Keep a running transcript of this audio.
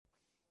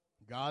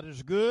God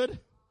is good,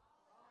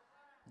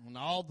 and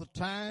all the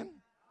time.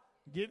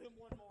 Give him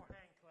one more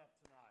hand clap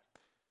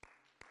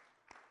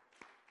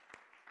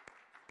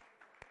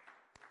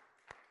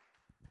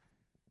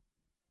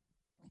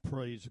tonight.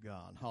 Praise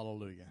God.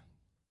 Hallelujah.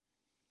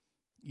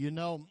 You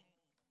know,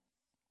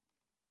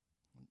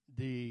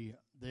 the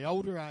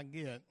older I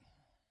get,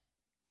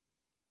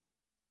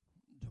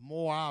 the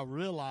more I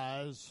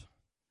realize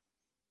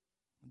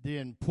the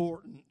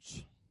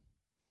importance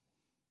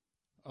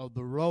of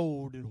the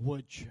road in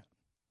which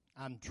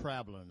I'm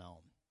traveling on.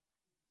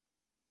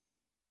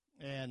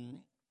 And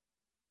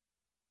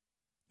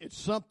it's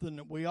something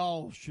that we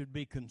all should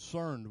be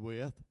concerned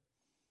with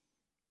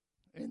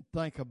and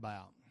think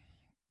about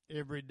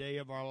every day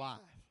of our life.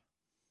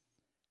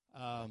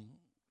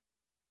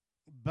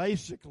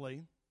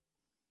 Basically,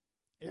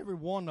 every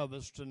one of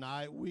us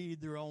tonight, we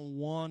either on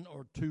one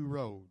or two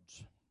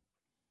roads.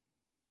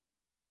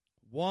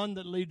 One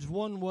that leads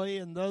one way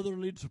and the other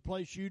leads a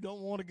place you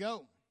don't want to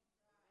go.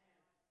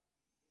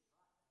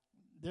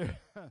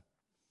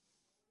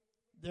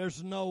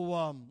 There's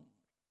no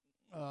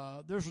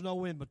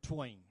in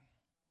between.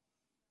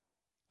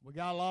 We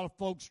got a lot of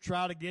folks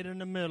try to get in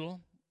the middle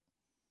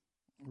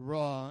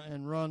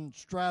and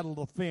straddle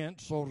the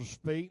fence, so to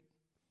speak.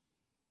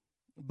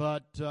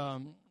 But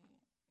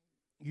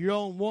you're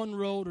on one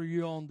road or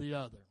you're on the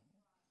other.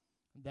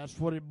 That's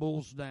what it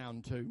boils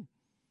down to.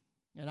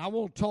 And I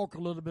want to talk a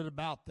little bit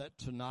about that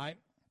tonight.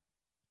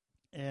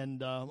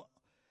 And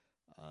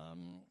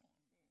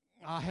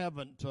I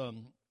haven't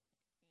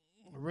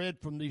read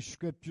from these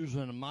scriptures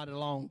in a mighty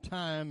long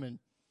time,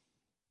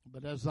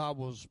 but as I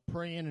was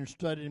praying and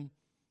studying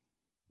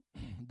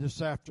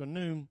this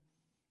afternoon,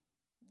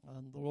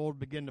 the Lord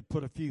began to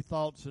put a few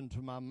thoughts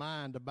into my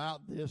mind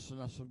about this, and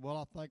I said, well,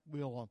 I think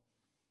we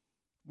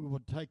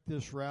would take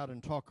this route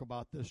and talk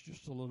about this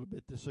just a little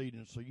bit this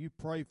evening. So you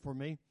pray for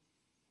me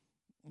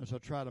as I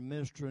try to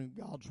minister in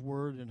God's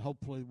Word, and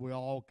hopefully we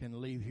all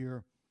can leave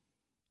here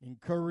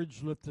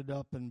encouraged, lifted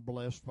up, and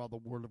blessed by the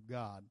Word of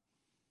God.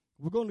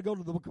 We're going to go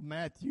to the book of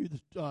Matthew,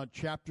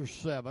 chapter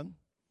 7, and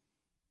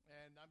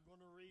I'm going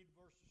to read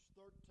verses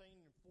 13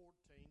 and 14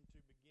 to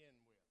begin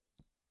with.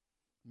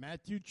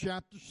 Matthew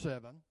chapter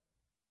 7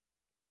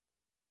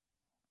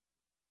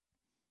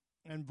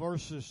 and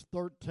verses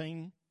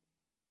 13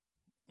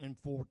 and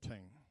 14.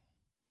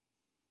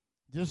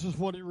 This is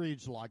what it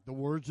reads like, the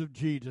words of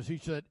Jesus. He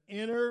said,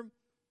 "Enter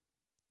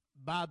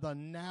by the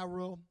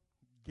narrow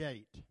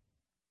gate.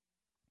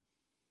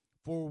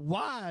 For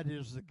wide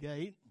is the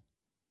gate,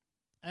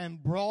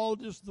 and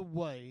broad is the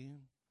way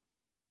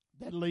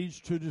that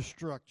leads to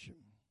destruction.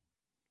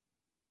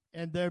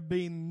 And there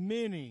be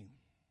many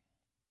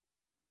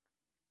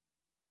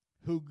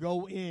who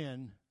go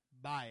in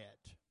by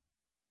it.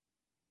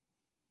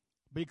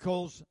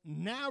 Because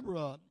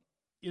narrow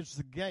is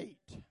the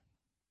gate,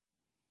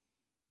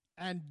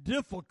 and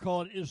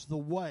difficult is the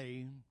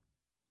way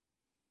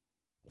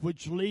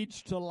which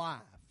leads to life.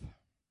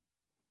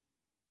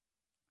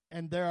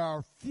 And there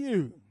are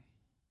few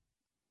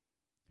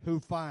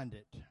who find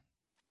it."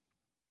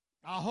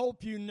 I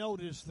hope you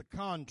notice the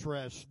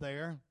contrast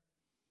there.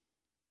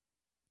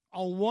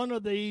 On one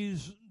of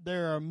these,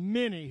 there are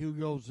many who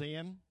goes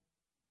in,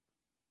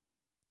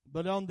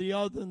 but on the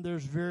other,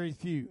 there's very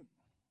few.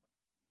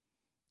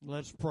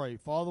 Let's pray.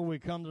 Father, we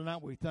come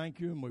tonight, we thank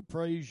you and we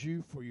praise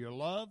you for your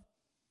love.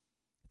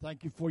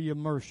 Thank you for your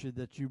mercy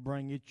that you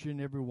bring each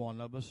and every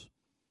one of us.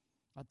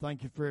 I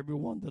thank you for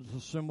everyone that's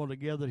assembled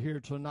together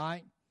here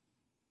tonight.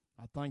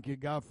 I thank you,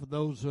 God, for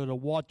those that are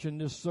watching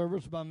this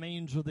service by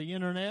means of the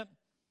internet.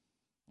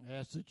 I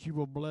ask that you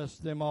will bless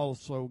them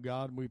also,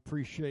 God. We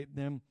appreciate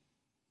them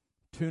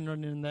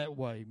tuning in that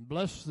way.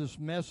 Bless this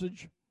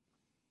message.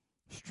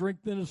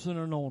 Strengthen us and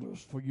anoint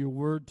us for your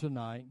word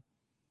tonight.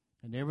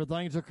 And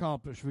everything's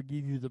accomplished. We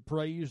give you the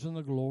praise and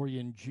the glory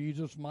in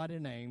Jesus' mighty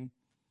name.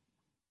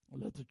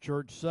 Let the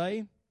church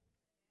say,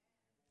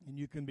 and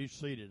you can be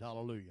seated.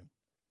 Hallelujah.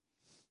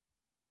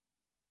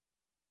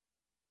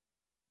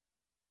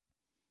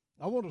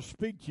 I want to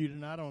speak to you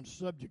tonight on a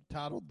subject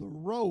titled, "The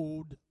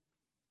Road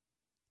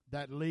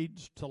That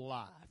Leads to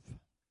Life."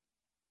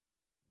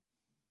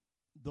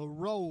 The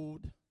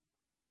road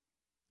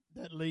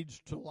that leads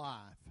to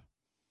life.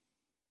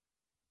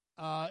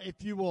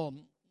 If you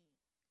will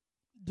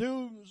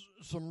do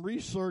some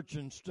research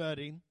and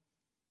study,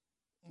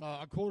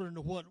 according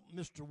to what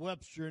Mr.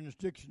 Webster in his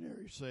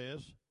dictionary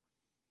says,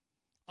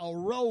 a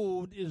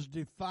road is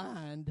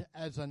defined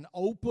as an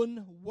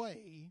open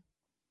way,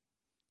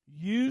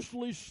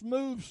 usually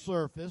smooth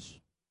surface.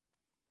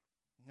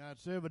 Now,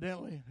 it's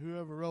evidently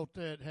whoever wrote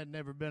that had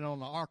never been on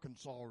the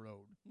Arkansas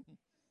road.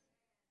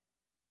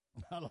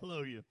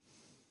 Hallelujah.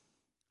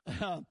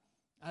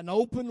 An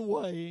open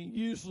way,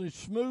 usually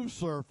smooth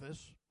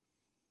surface,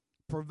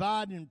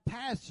 providing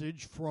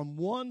passage from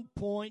one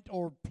point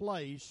or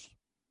place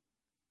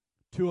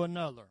to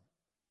another.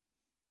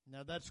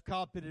 Now, that's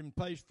copied and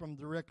pasted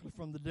directly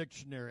from the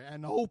dictionary.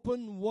 An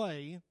open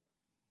way,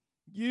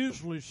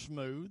 usually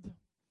smooth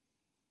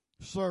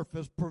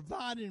surface,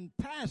 providing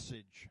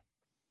passage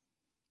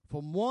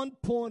from one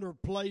point or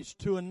place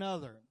to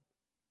another.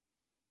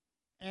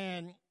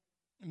 And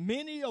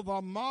many of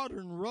our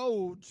modern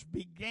roads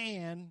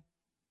began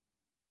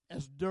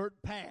as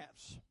dirt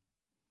paths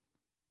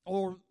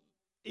or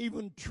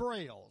even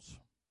trails.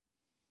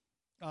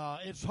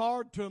 It's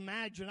hard to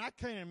imagine. I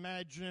can't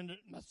imagine it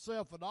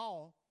myself at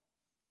all.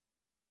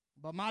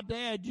 But my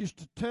dad used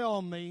to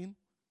tell me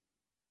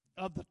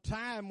of the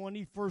time when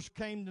he first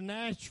came to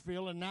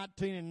Nashville in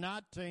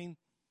 1919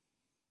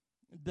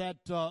 that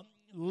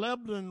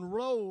Lebanon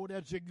Road,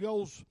 as it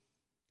goes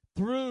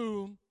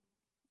through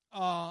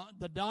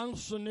the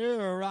Donaldson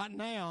area right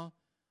now,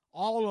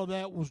 all of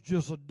that was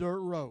just a dirt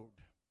road.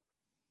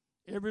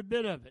 Every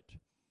bit of it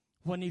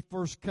when he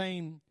first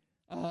came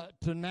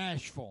to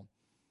Nashville.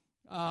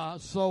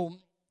 So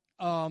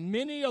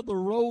many of the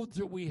roads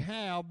that we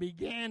have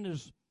began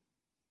as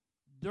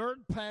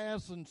dirt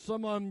paths and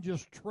some of them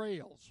just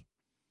trails.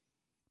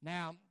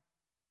 Now,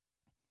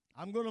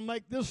 I'm going to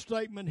make this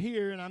statement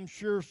here, and I'm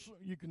sure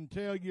you can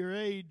tell your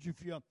age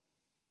if you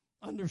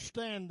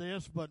understand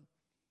this, but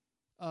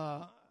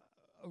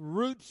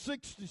Route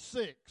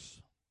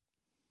 66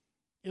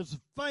 is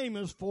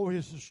famous for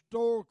his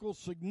historical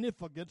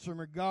significance in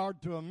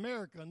regard to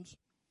Americans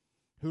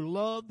who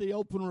love the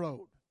open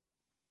road.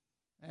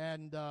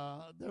 And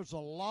there's a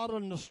lot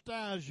of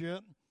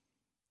nostalgia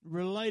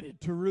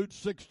related to Route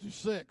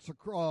 66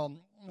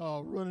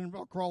 running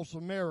across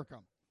America.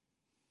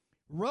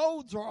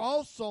 Roads are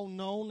also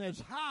known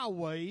as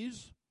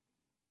highways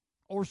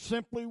or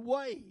simply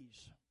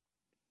ways.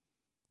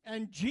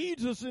 And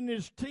Jesus in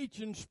his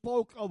teaching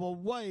spoke of a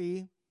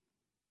way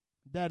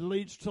that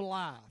leads to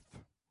life.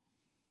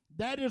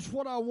 That is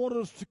what I want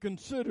us to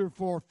consider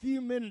for a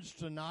few minutes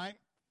tonight.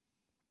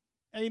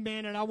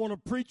 Amen. And I want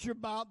to preach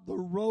about the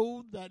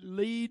road that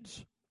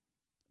leads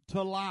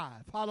to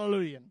life.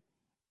 Hallelujah.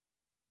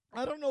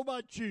 I don't know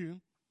about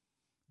you,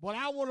 but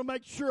I want to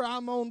make sure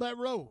I'm on that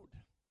road.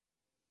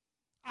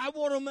 I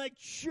want to make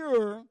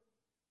sure,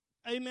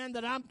 amen,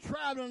 that I'm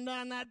traveling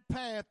down that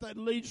path that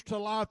leads to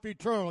life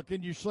eternal.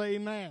 Can you say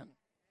amen?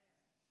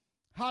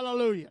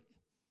 Hallelujah.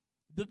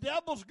 The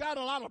devil's got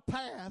a lot of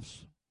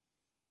paths.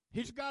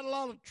 He's got a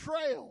lot of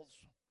trails,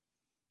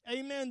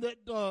 amen,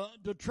 that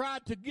to try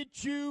to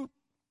get you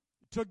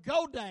to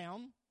go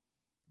down,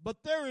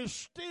 but there is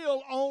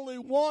still only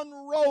one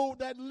road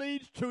that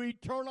leads to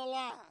eternal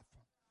life.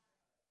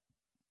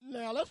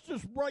 Now, let's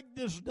just break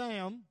this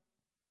down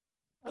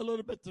a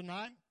little bit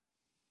tonight,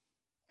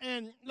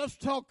 and let's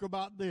talk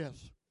about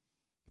this.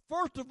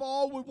 First of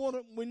all, we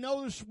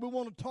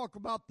want to talk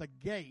about the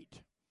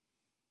gate.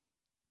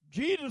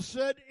 Jesus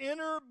said,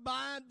 "Enter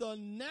by the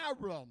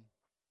narrow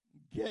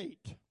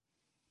gate."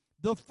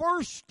 The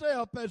first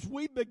step as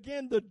we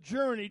begin the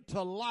journey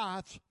to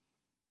life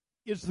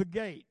is the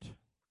gate.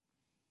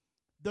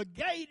 The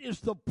gate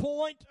is the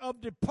point of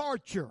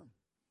departure.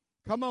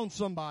 Come on,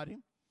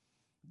 somebody.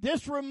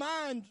 This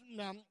reminds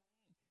now,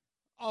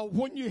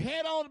 when you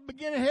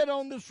begin to head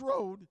on this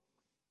road,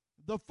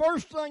 the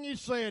first thing he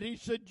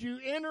said, you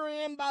enter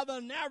in by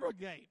the narrow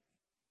gate.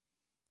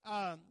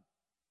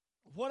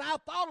 When I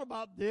thought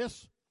about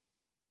this,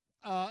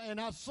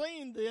 and I've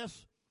seen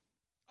this,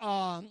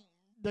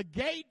 the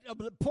gate of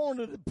the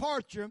point of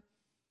departure,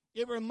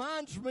 it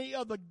reminds me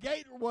of the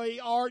Gateway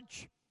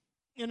Arch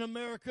in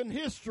American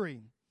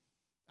history.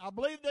 I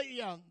believe they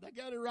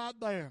got it right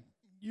there.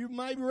 You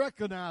may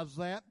recognize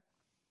that.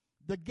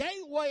 The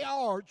Gateway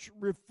Arch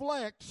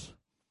reflects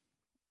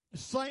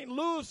St.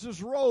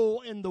 Louis's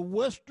role in the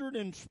western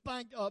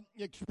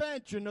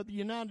expansion of the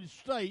United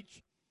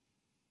States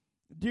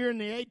during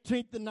the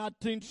 18th and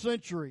 19th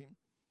century.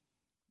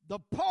 The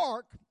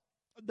park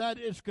that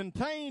is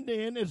contained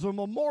in is a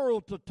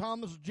memorial to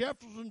Thomas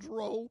Jefferson's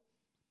role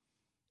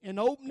in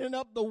opening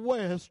up the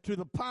West to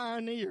the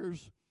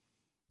pioneers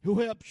who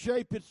helped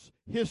shape its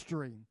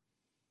history.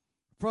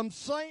 From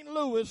St.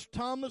 Louis,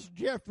 Thomas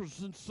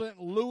Jefferson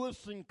sent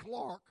Lewis and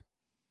Clark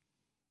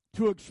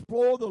to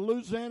explore the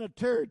Louisiana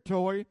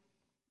Territory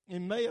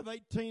in May of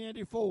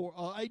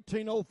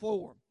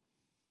 1804.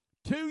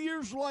 2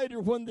 years later,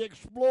 when the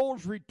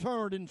explorers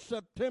returned in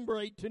September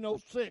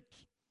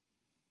 1806,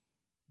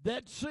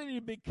 that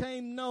city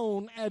became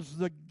known as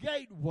the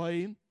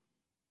Gateway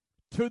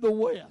to the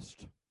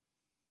West.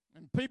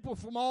 And people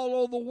from all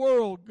over the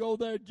world go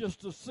there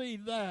just to see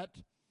that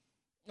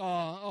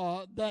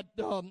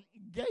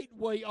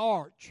Gateway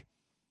Arch.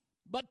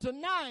 But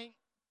tonight,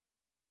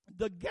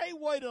 the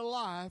gateway to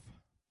life,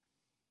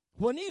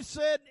 when he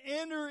said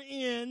enter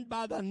in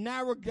by the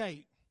narrow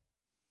gate,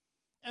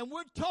 and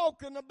we're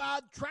talking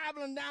about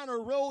traveling down a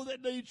road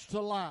that leads to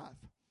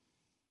life.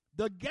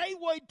 The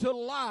gateway to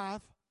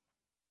life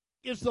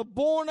is the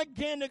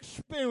born-again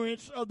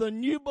experience of the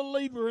new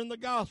believer in the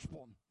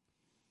gospel.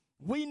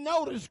 We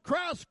notice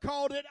Christ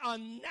called it a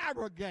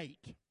narrow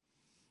gate.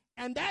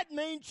 And that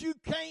means you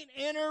can't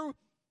enter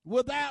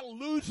without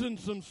losing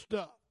some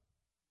stuff.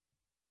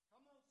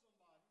 Come on,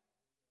 somebody.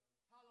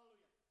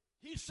 Hallelujah.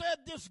 He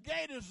said this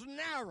gate is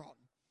narrow.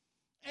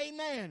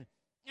 Amen.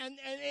 And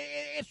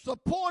it's the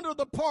point of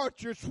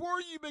departure. It's where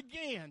you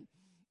begin.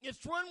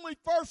 It's when we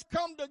first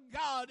come to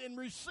God and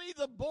receive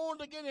the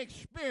born-again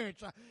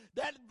experience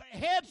that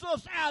heads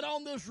us out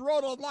on this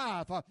road of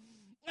life.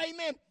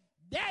 Amen.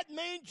 That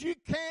means you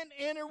can't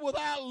enter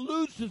without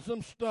losing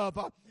some stuff.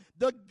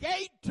 The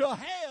gate to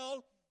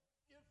hell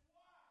is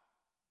wide.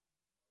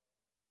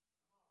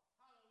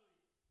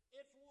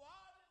 It's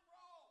wide and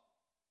broad.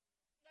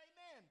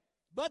 Amen.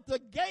 But the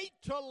gate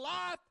to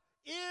life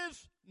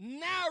is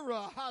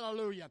narrow.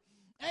 Hallelujah.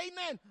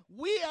 Amen.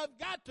 We have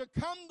got to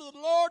come to the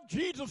Lord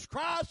Jesus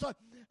Christ.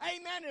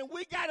 Amen. And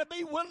we got to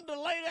be willing to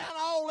lay down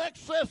all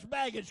excess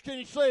baggage. Can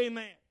you say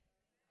amen?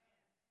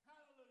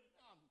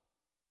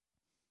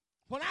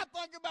 When I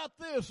think about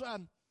this, I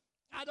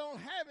don't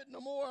have it no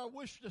more. I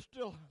wish I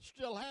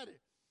still had it.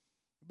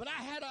 But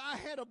I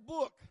had a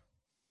book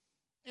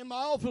in my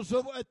office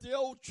at the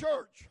old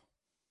church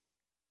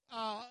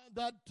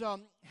that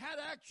had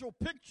an actual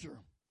picture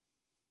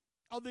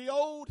of the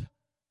old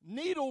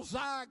Needle's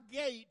Eye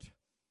Gate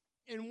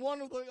in one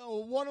of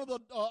the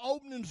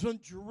openings in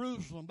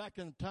Jerusalem back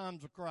in the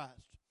times of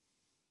Christ.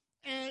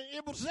 And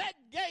it was that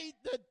gate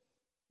that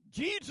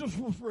Jesus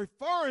was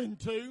referring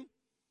to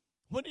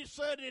when he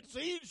said it's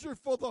easier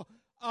for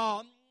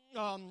a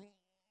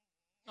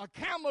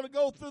camel to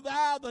go through the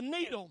eye of the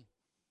needle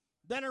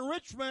than a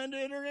rich man to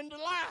enter into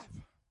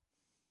life.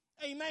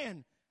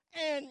 Amen.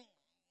 And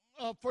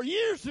for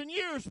years and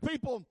years,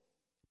 people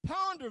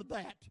pondered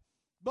that.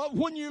 But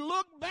when you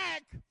look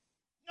back,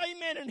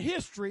 amen, in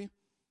history,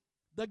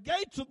 the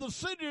gates of the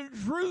city of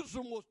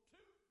Jerusalem was two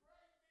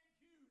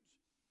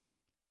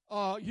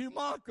great big, huge,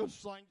 humongous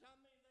things. I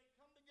mean, they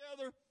come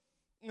together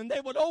and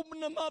they would open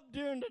them up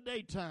during the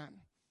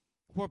daytime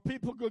where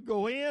people could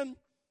go in,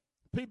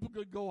 people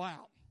could go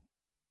out.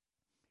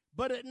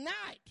 But at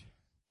night,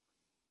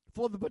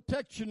 for the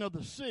protection of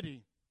the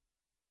city,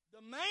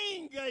 the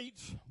main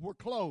gates were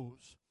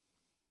closed.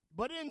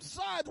 But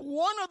inside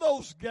one of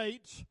those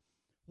gates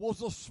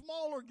was a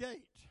smaller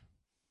gate.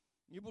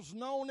 It was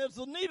known as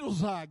the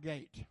Needle's Eye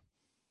Gate.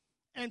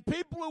 And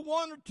people who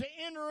wanted to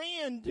enter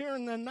in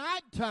during the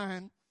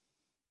nighttime,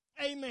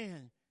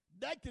 amen,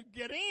 they could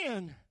get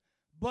in,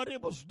 but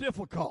it was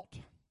difficult.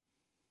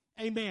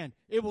 Amen.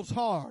 It was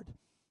hard.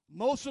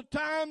 Most of the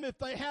time, if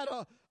they had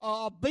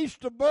a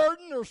beast of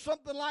burden or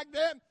something like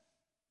that,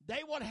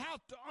 they would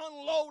have to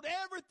unload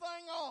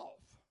everything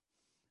off.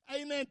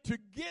 Amen. To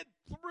get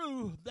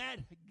through that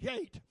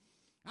gate.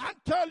 I'm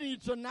telling you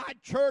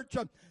tonight, church,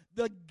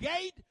 the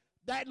gate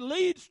that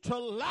leads to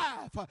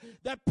life,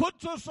 that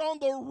puts us on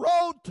the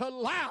road to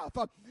life.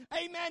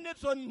 Amen.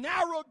 It's a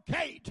narrow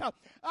gate.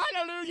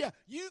 Hallelujah.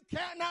 You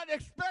cannot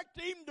expect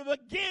even to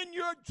begin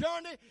your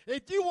journey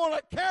if you want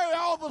to carry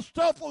all the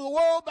stuff of the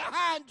world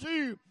behind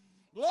you.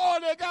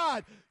 Lord of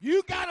God,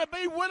 you got to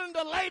be willing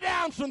to lay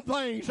down some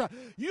things.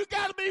 You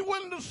got to be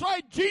willing to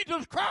say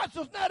Jesus Christ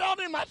is not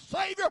only my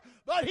Savior,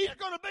 but He's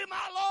going to be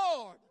my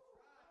Lord.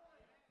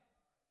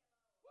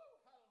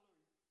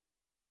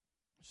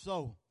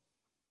 So,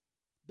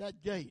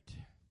 that gate,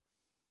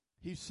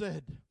 he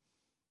said,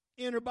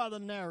 enter by the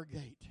narrow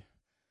gate.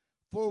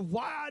 For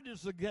wide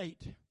is the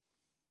gate,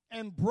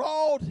 and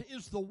broad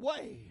is the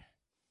way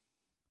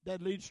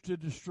that leads to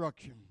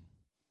destruction.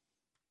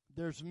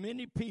 There's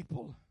many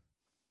people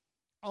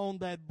on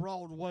that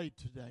broad way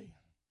today.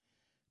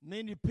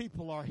 Many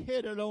people are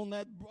headed on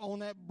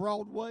that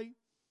broad way,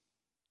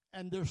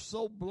 and they're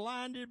so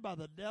blinded by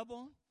the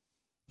devil,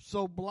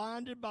 so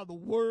blinded by the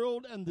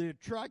world and the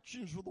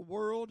attractions of the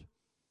world,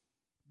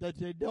 that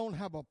they don't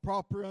have a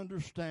proper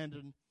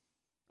understanding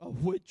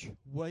of which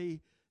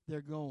way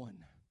they're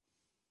going.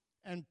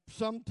 And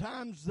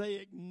sometimes they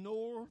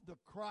ignore the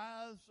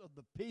cries of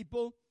the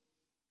people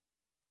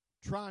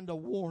trying to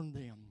warn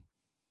them.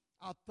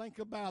 I think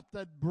about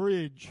that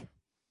bridge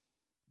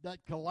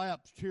that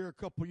collapsed here a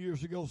couple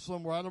years ago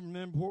somewhere. I don't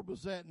remember where it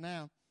was at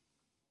now.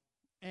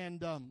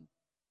 And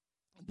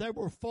there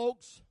were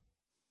folks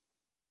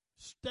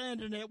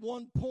standing at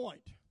one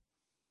point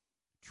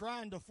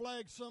trying to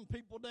flag some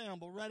people down,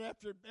 but right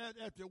after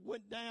it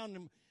went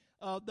down,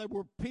 there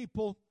were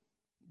people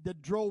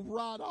that drove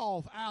right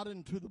off out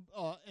into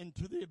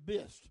the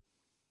abyss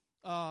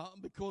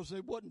because they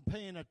wasn't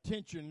paying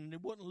attention and they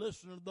wasn't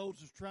listening to those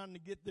who's trying to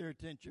get their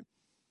attention.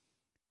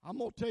 I'm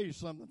going to tell you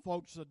something,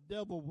 folks. The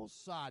devil will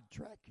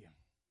sidetrack you.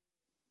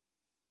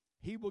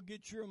 He will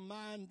get your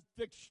mind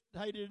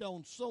fixated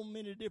on so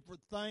many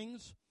different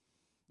things,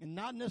 and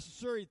not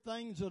necessarily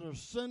things that are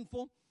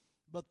sinful,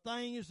 but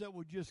things that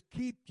will just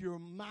keep your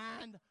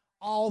mind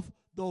off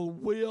the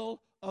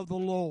will of the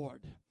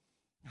Lord.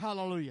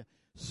 Hallelujah.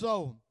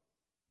 So,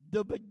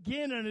 the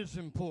beginning is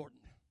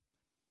important.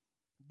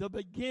 The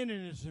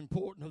beginning is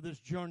important of this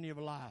journey of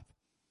life.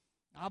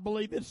 I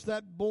believe it's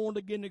that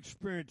born-again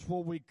experience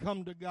where we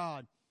come to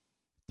God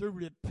through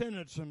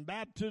repentance and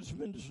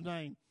baptism in His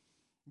name,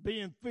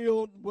 being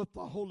filled with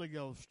the Holy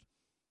Ghost.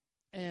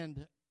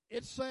 And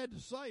it's sad to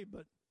say,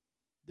 but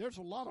there's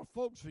a lot of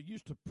folks who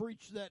used to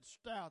preach that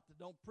stout that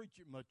don't preach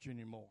it much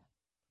anymore.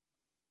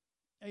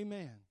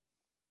 Amen.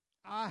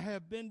 I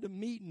have been to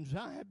meetings,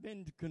 I have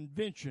been to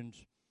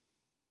conventions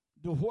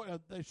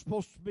There's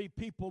supposed to be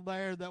people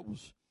there that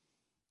was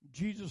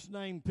Jesus'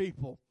 name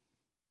people,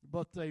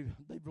 but they've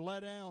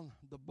let down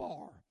the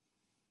bar.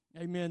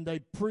 Amen. They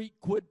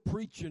quit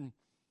preaching.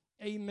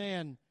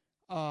 Amen.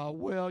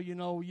 Well, you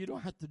know, you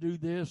don't have to do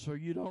this or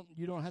you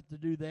don't have to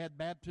do that.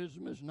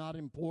 Baptism is not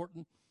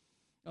important.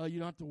 You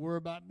don't have to worry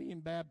about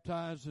being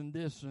baptized and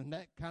this and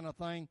that kind of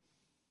thing.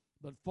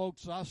 But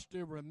folks, I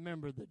still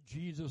remember that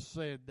Jesus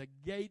said the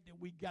gate that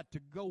we got to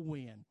go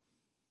in,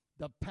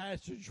 the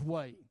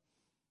passageway.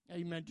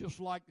 Amen. Just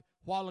like a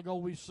while ago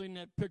we seen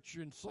that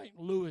picture in St.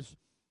 Louis,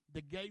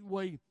 the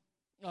gateway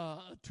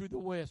to the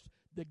west.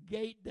 The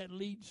gate that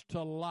leads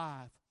to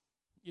life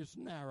is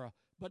narrow.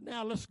 But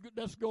now let's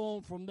go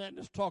on from that and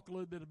let's talk a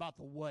little bit about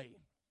the way.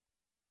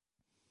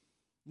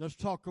 Let's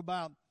talk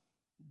about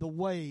the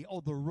way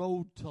or the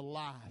road to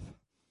life.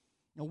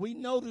 Now we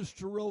notice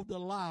the road to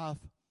life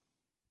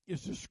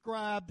is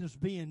described as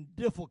being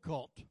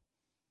difficult,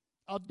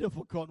 a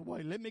difficult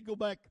way. Let me go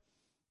back,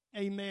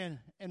 amen,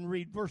 and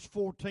read verse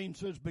 14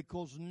 says,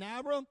 because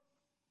narrow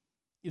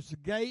is the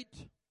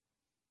gate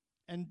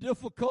and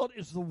difficult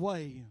is the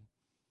way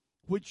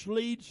which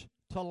leads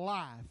to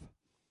life,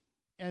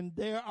 and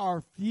there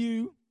are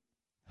few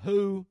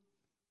who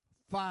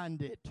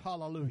find it.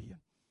 Hallelujah.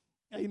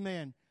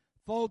 Amen.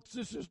 Folks,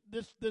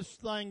 this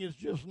thing is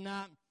just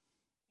not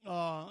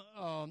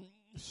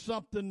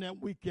something that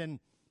we can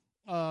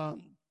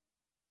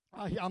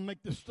I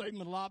make this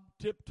statement a lot,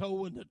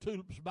 tiptoeing the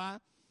tulips by.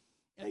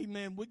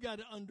 Amen. We got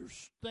to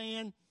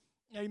understand,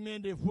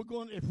 amen, if we're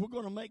going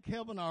to make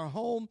heaven our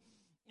home,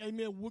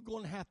 amen, we're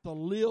going to have to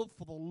live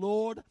for the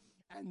Lord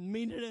and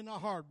mean it in our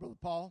heart, Brother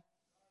Paul.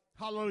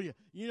 Hallelujah.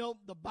 You know,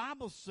 the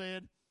Bible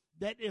said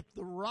that if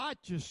the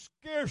righteous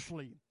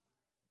scarcely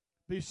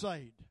be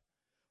saved,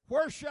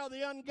 where shall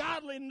the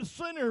ungodly and the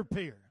sinner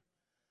appear?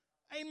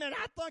 Amen.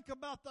 I think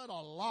about that a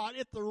lot.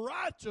 If the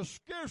righteous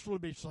scarcely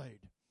be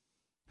saved.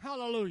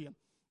 Hallelujah.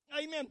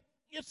 Amen.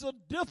 It's a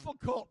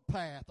difficult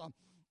path.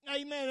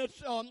 Amen.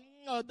 It's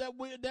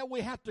that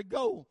we have to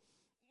go.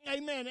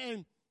 Amen.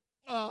 And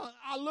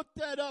I looked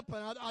that up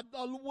and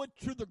I went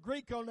to the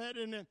Greek on that,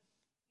 and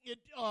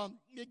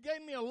it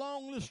gave me a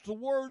long list of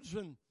words,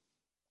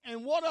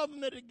 and one of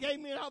them that it gave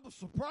me, I was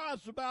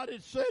surprised about.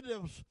 It said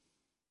it was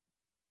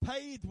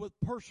paved with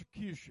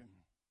persecution.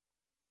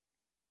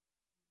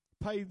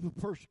 Paved with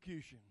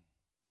persecution.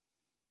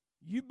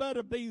 You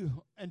better be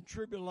in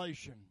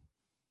tribulation.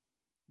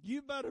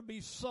 You better be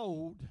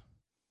sold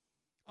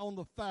on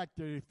the fact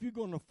that if you're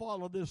going to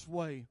follow this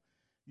way,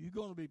 you're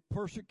going to be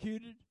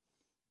persecuted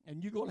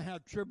and you're going to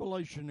have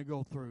tribulation to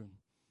go through.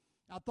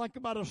 I think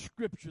about a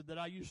scripture that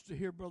I used to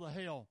hear Brother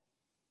Hale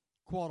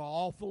quote an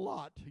awful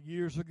lot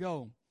years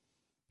ago,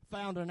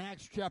 found in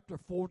Acts chapter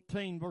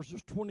 14,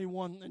 verses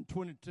 21 and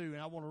 22,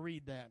 and I want to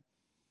read that.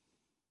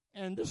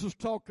 And this is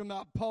talking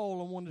about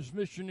Paul on one of his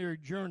missionary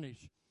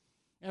journeys.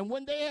 And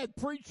when they had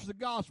preached the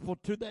gospel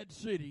to that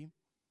city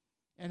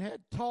and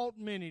had taught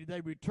many,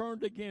 they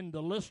returned again to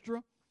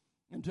Lystra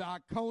and to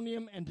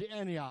Iconium and to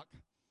Antioch,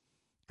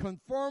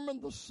 confirming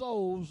the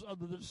souls of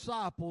the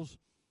disciples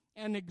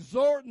and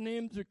exhorting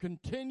them to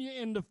continue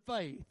in the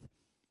faith,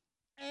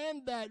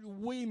 and that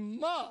we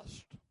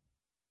must,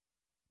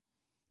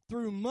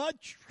 through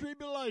much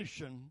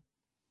tribulation,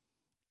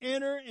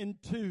 enter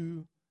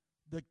into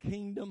the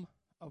kingdom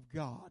of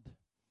God.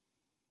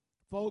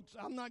 Folks,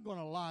 I'm not going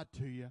to lie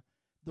to you.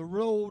 The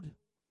road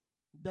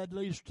that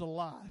leads to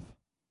life,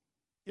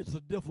 it's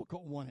a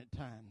difficult one at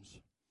times.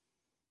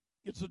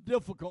 It's a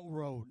difficult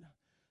road.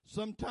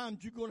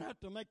 Sometimes you're going to have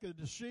to make a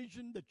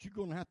decision that you're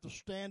going to have to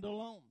stand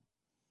alone.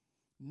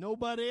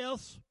 Nobody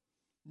else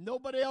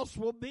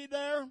will be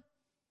there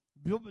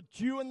but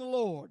you and the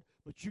Lord.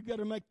 But you got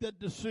to make that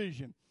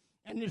decision.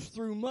 And it's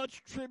through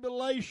much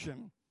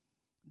tribulation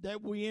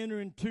that we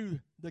enter into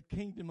the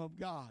kingdom of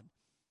God.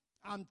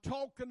 I'm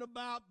talking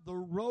about the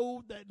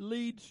road that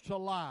leads to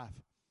life.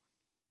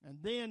 And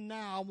then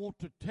now I want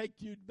to take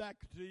you back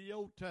to the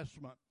Old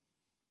Testament,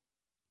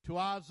 to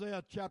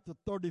Isaiah chapter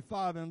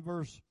 35 and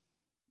verse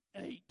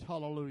 8.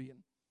 Hallelujah.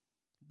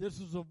 This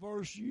is a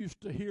verse you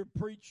used to hear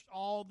preached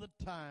all the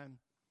time,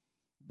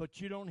 but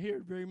you don't hear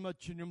it very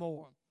much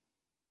anymore.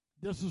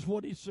 This is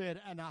what he said,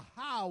 and a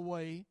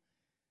highway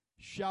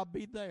shall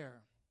be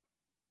there,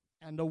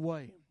 and a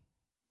way.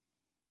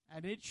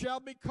 And it shall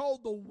be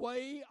called the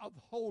way of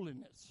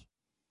holiness.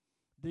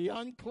 The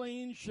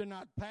unclean shall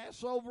not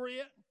pass over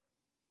it,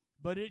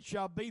 but it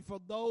shall be for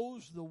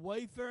those, the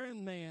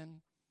wayfaring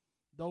men,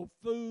 though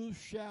fools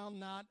shall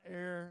not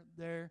err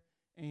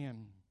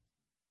therein.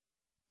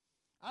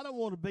 I don't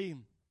want to be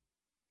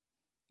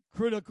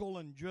critical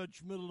and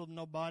judgmental of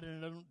nobody,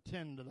 and I don't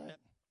tend to that.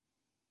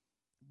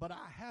 But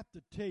I have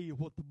to tell you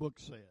what the book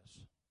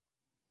says.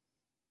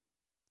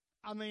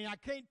 I mean, I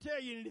can't tell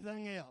you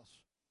anything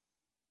else.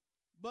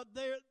 But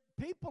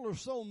people are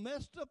so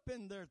messed up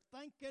in their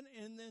thinking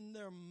and in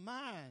their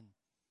mind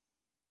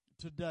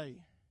today.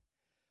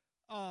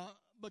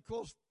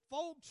 Because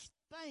folks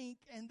think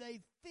and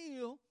they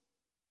feel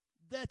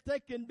that they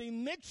can be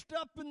mixed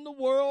up in the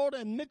world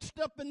and mixed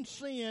up in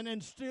sin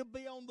and still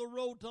be on the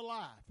road to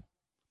life.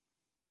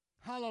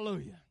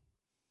 Hallelujah.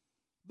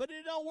 But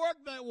it don't work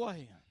that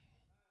way.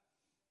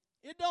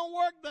 It don't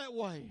work that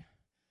way.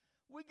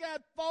 We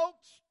got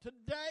folks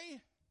today,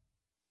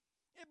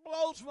 it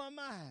blows my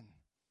mind.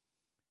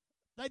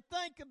 They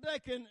think that they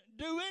can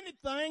do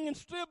anything and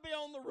still be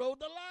on the road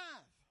to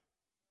life.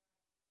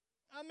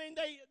 I mean,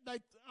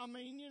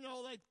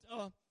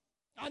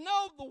 I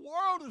know the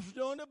world is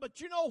doing it,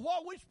 but you know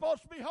what? We're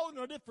supposed to be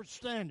holding a different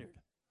standard.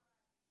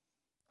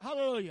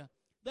 Hallelujah.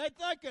 They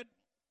think that,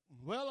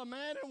 well, a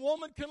man and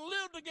woman can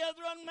live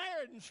together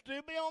unmarried and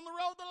still be on the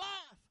road to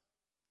life.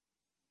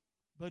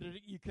 But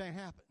you can't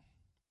happen.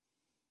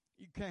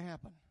 You can't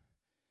happen.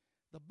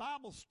 The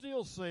Bible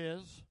still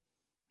says,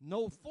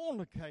 no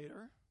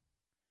fornicator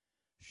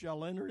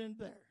shall enter in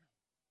there.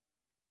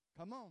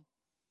 Come on.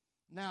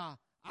 Now,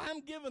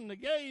 I'm giving the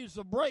gays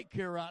a break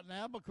here right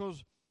now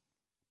because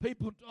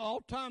people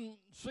all the time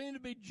seem to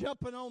be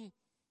jumping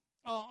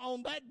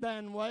on that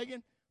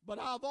bandwagon. But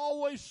I've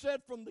always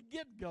said from the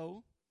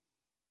get-go,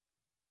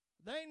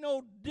 there ain't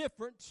no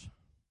difference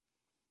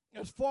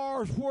as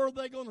far as where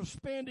they're going to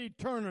spend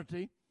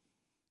eternity.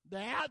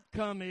 The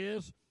outcome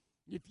is,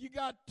 if you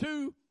got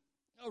two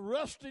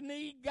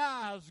rusty-kneed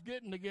guys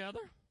getting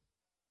together,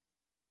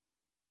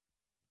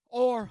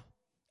 or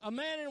a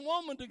man and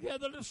woman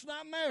together that's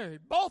not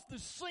married, both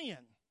is sin.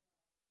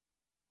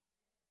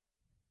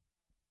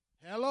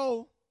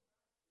 Hello?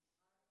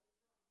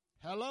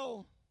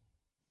 Hello?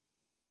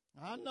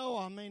 I know,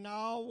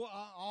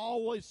 I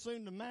always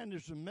seem to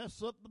manage to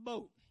mess up the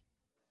boat.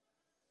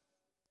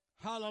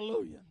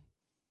 Hallelujah.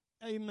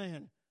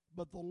 Amen.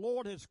 But the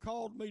Lord has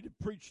called me to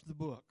preach the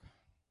book.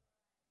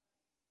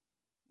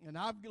 And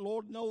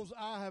Lord knows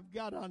I have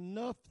got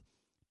enough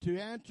to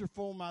answer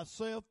for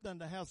myself than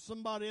to have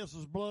somebody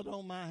else's blood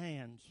on my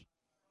hands.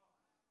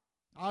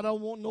 I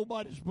don't want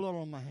nobody's blood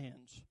on my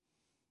hands.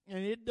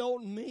 And it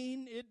don't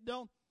mean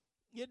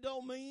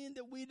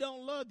that we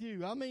don't love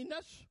you. I mean,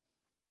 that's,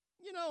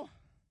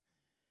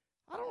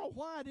 I don't know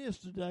why it is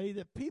today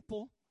that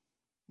people,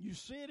 you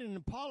see it in the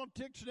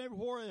politics and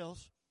everywhere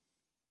else.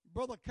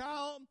 Brother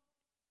Kyle,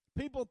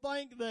 people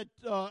think that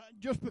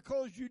just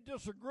because you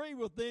disagree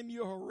with them,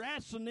 you're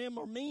harassing them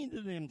or mean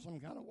to them some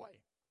kind of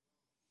way.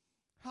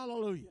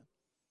 Hallelujah.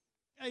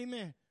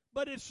 Amen.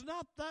 But it's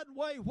not that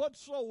way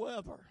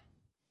whatsoever.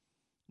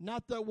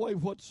 Not that way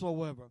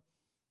whatsoever.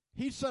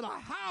 He said, a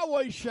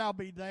highway shall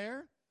be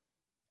there,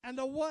 and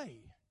a way.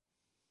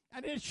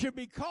 And it should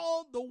be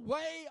called the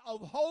way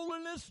of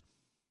holiness.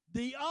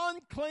 The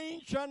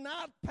unclean shall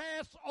not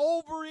pass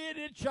over it.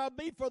 It shall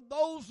be for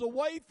those, the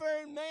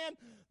wayfaring man,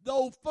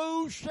 though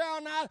fools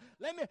shall not.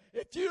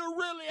 If you're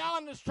really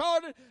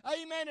honest-hearted,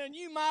 amen, and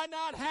you might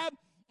not have,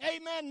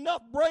 amen,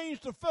 enough brains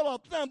to fill a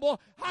thimble,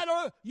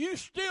 you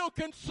still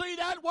can see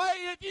that way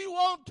if you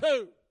want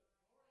to.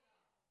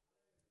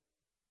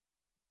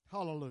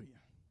 Hallelujah.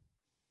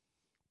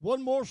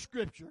 One more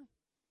scripture,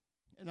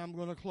 and I'm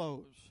going to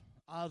close.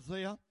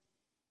 Isaiah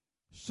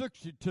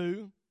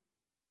 62,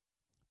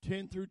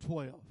 10 through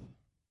 12.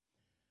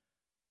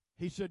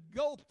 He said,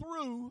 go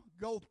through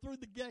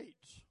the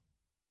gates.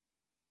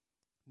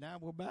 Now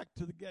we're back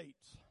to the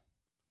gates.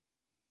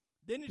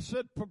 Then he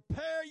said,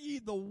 prepare ye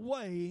the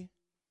way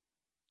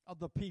of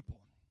the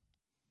people.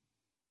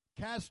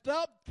 Cast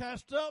up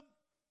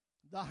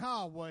the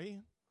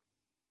highway.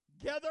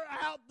 Gather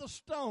out the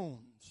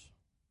stones.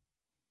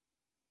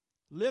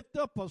 Lift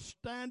up a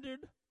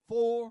standard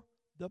for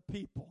the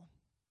people.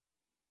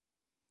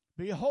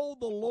 Behold,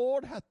 the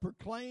Lord hath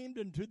proclaimed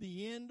unto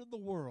the end of the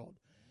world.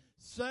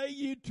 Say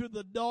ye to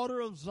the daughter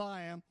of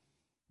Zion,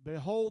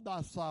 behold,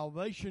 thy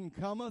salvation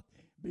cometh.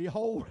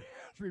 Behold,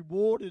 his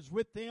reward is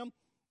with him,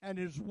 and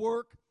his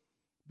work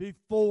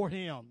before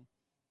him.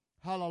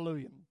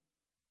 Hallelujah.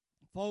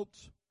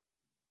 Folks,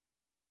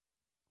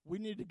 we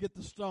need to get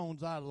the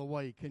stones out of the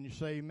way. Can you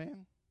say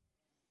amen?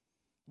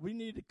 We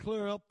need to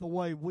clear up the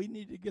way. We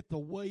need to get the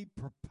way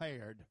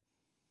prepared.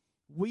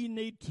 We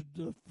need to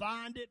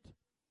define it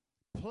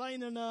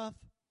plain enough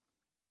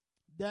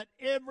that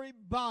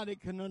everybody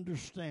can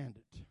understand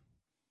it.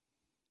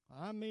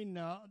 I mean,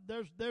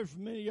 there's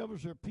many of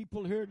us. There are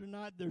people here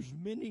tonight. There's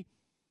many.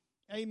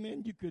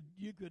 Amen. You could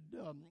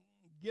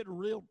get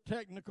real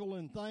technical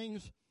in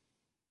things,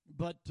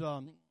 but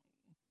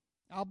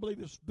I believe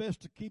it's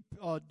best to keep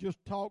just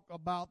talk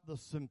about the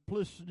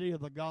simplicity of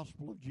the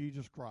gospel of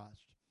Jesus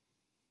Christ.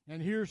 And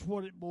here's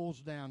what it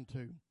boils down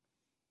to: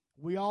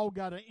 we all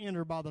got to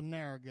enter by the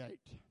narrow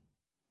gate.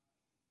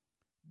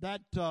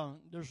 That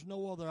there's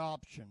no other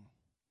option.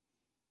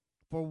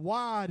 For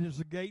wide is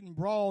the gate and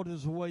broad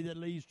is the way that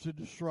leads to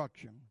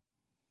destruction.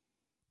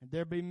 And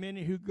there be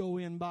many who go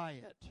in by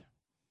it.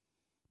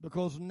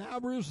 Because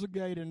narrow is the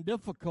gate and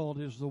difficult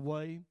is the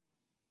way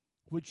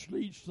which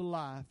leads to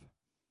life,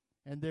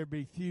 and there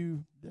be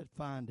few that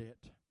find it.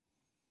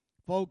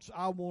 Folks,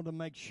 I want to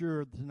make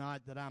sure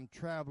tonight that I'm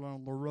traveling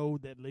on the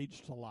road that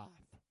leads to life.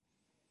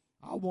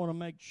 I want to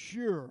make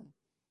sure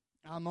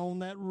I'm on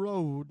that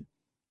road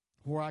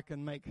where I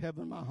can make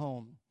heaven my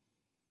home.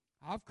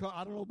 I've come,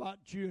 I don't know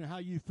about you and how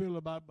you feel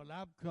about it, but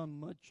I've come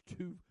much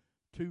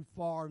too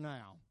far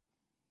now.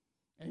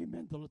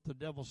 Amen. To let the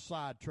devil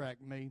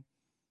sidetrack me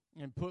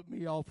and put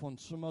me off on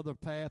some other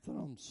path and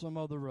on some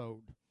other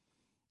road.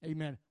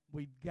 Amen.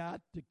 We've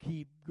got to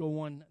keep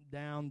going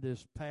down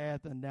this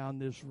path and down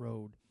this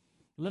road.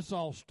 Let's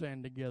all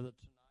stand together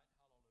tonight.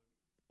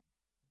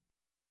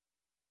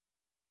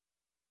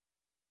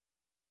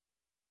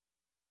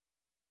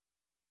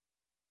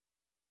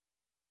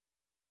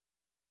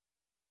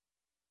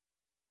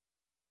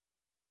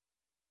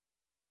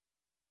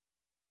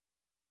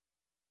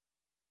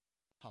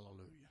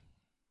 Hallelujah.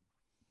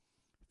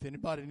 If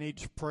anybody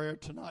needs prayer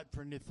tonight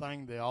for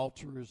anything, the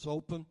altar is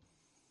open.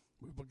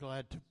 We'll be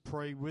glad to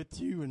pray with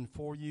you and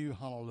for you.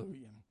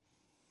 Hallelujah.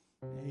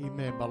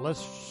 Amen. But let's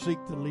seek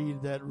to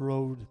lead that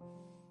road,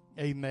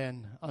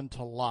 amen,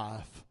 unto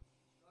life.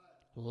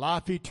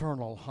 Life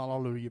eternal.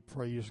 Hallelujah.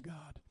 Praise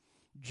God.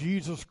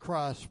 Jesus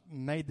Christ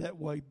made that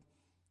way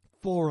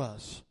for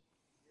us.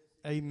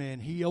 Amen.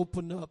 He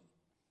opened up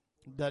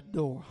that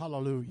door.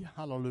 Hallelujah.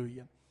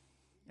 Hallelujah.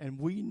 And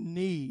we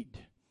need,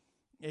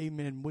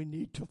 amen, we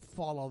need to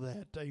follow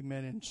that,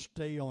 amen, and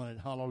stay on it.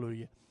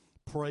 Hallelujah.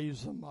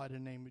 Praise the mighty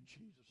name of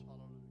Jesus.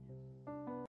 Hallelujah.